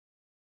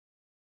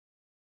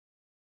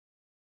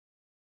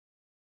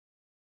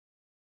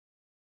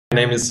My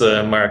name is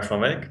Mark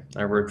van Wijk.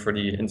 I work for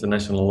the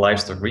International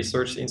Livestock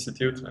Research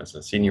Institute as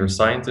a senior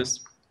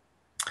scientist,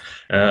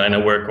 and I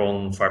work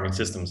on farming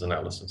systems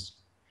analysis.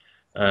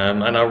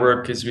 And our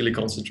work is really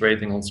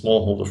concentrating on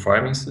smallholder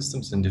farming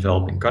systems in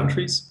developing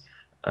countries,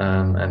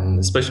 and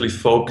especially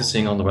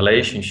focusing on the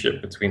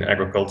relationship between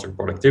agricultural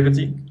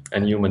productivity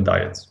and human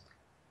diets.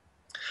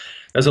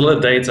 There's a lot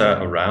of data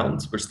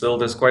around, but still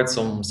there's quite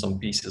some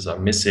pieces are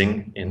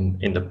missing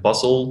in the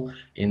puzzle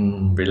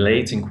in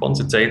relating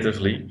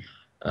quantitatively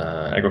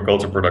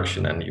agricultural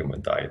production and human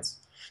diets.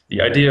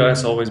 The idea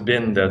has always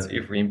been that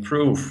if we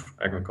improve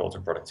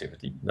agricultural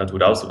productivity, that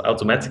would also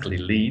automatically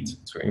lead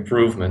to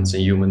improvements in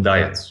human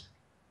diets.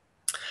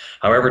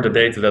 However, the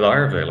data that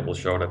are available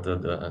show that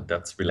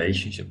that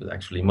relationship is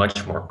actually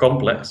much more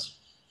complex,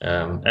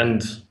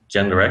 and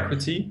gender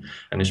equity,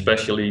 and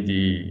especially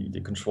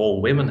the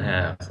control women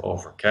have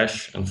over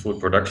cash and food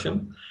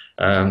production,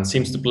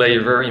 seems to play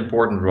a very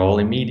important role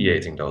in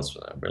mediating those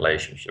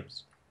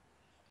relationships.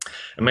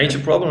 A major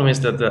problem is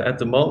that at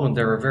the moment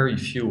there are very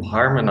few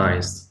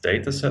harmonized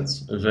data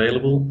sets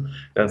available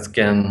that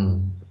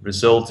can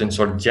result in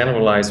sort of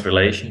generalized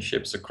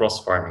relationships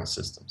across farming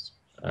systems.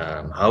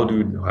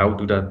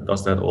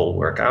 Does that all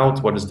work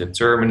out? What is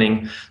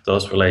determining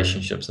those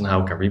relationships, and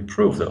how can we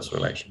improve those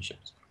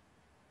relationships?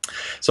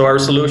 So our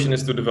solution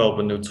is to develop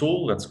a new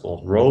tool that's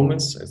called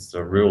ROMIS. It's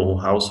the Rural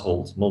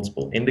Household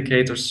Multiple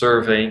Indicator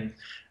Survey.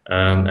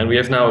 And we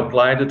have now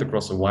applied it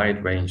across a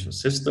wide range of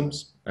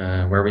systems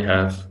where we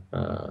have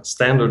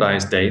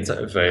standardized data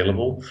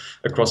available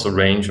across a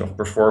range of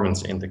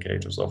performance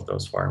indicators of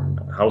those farm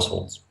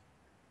households.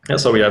 And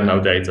so we have now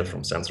data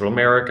from Central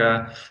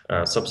America,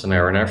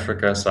 Sub-Saharan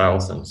Africa,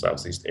 South and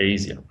Southeast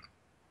Asia.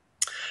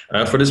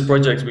 For this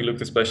project, we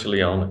looked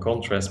especially on the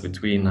contrast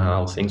between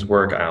how things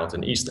work out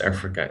in East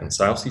Africa and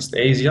Southeast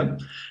Asia.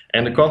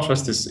 And the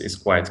contrast is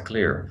quite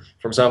clear.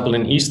 For example,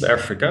 in East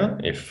Africa,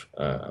 if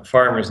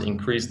farmers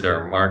increase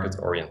their market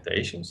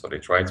orientation, so they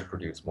try to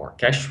produce more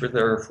cash with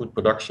their food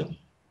production,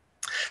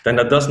 then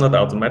that does not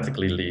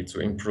automatically lead to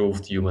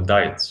improved human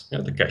diets. You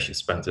know, the cash is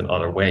spent in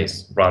other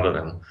ways rather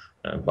than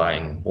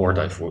buying more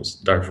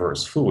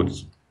diverse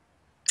foods.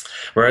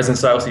 Whereas in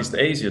Southeast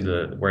Asia,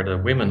 where the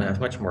women have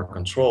much more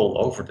control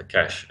over the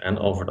cash and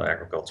over the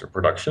agriculture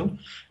production,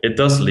 it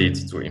does lead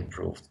to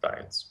improved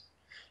diets.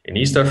 In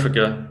East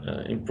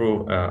Africa,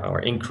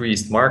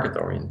 increased market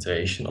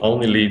orientation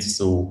only leads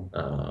to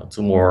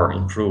more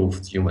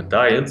improved human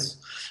diets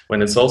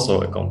when it's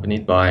also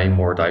accompanied by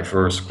more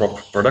diverse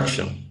crop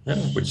production,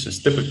 which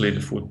is typically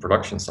the food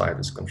production side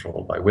is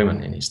controlled by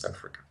women in East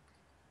Africa.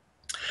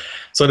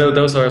 So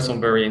those are some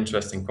very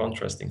interesting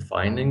contrasting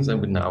findings,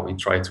 and now we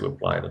try to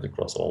apply that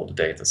across all the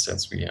data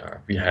sets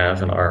we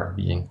have and are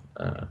being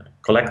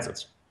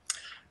collected.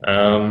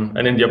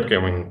 And in the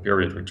upcoming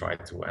period, we try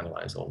to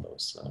analyze all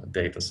those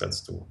data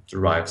sets to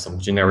derive some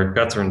generic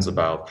patterns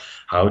about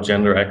how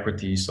gender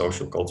equity,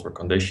 social cultural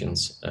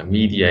conditions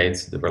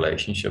mediate the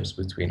relationships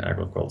between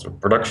agricultural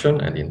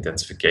production and the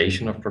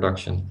intensification of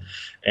production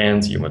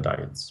and human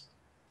diets.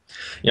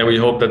 Yeah, we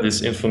hope that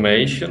this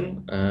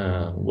information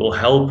will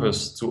help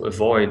us to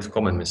avoid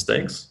common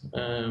mistakes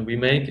we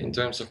make in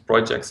terms of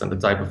projects and the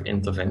type of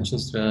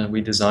interventions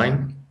we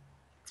design.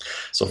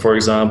 So, for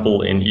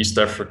example, in East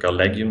Africa,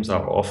 legumes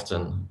are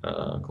often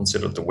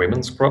considered the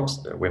women's crops.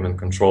 The women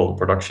control the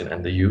production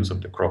and the use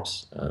of the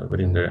crops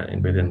within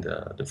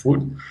the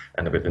food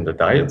and within the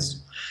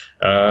diets.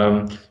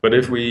 But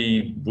if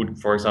we would,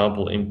 for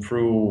example,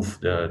 improve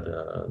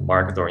the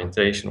market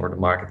orientation or the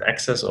market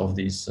access of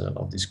these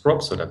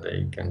crops so that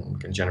they can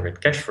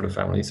generate cash for the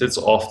families, it's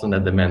often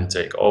that the men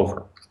take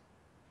over.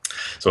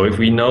 So if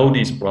we know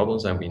these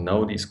problems and we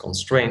know these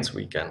constraints,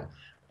 we can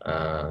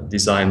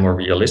design more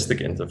realistic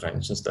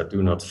interventions that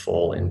do not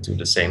fall into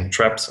the same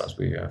traps as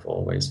we have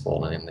always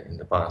fallen in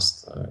the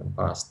past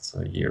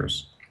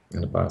years,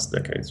 in the past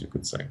decades, you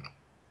could say.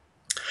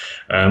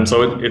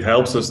 So it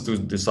helps us to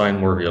design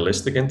more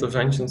realistic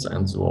interventions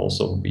and to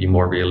also be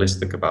more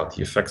realistic about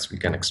the effects we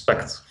can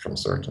expect from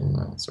certain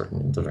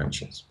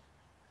interventions.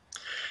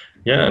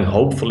 Yeah, and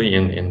hopefully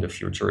in the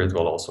future it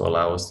will also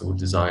allow us to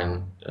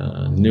design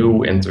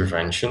new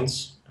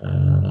interventions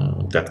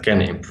that can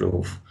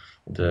improve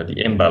the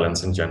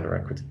imbalance in gender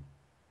equity.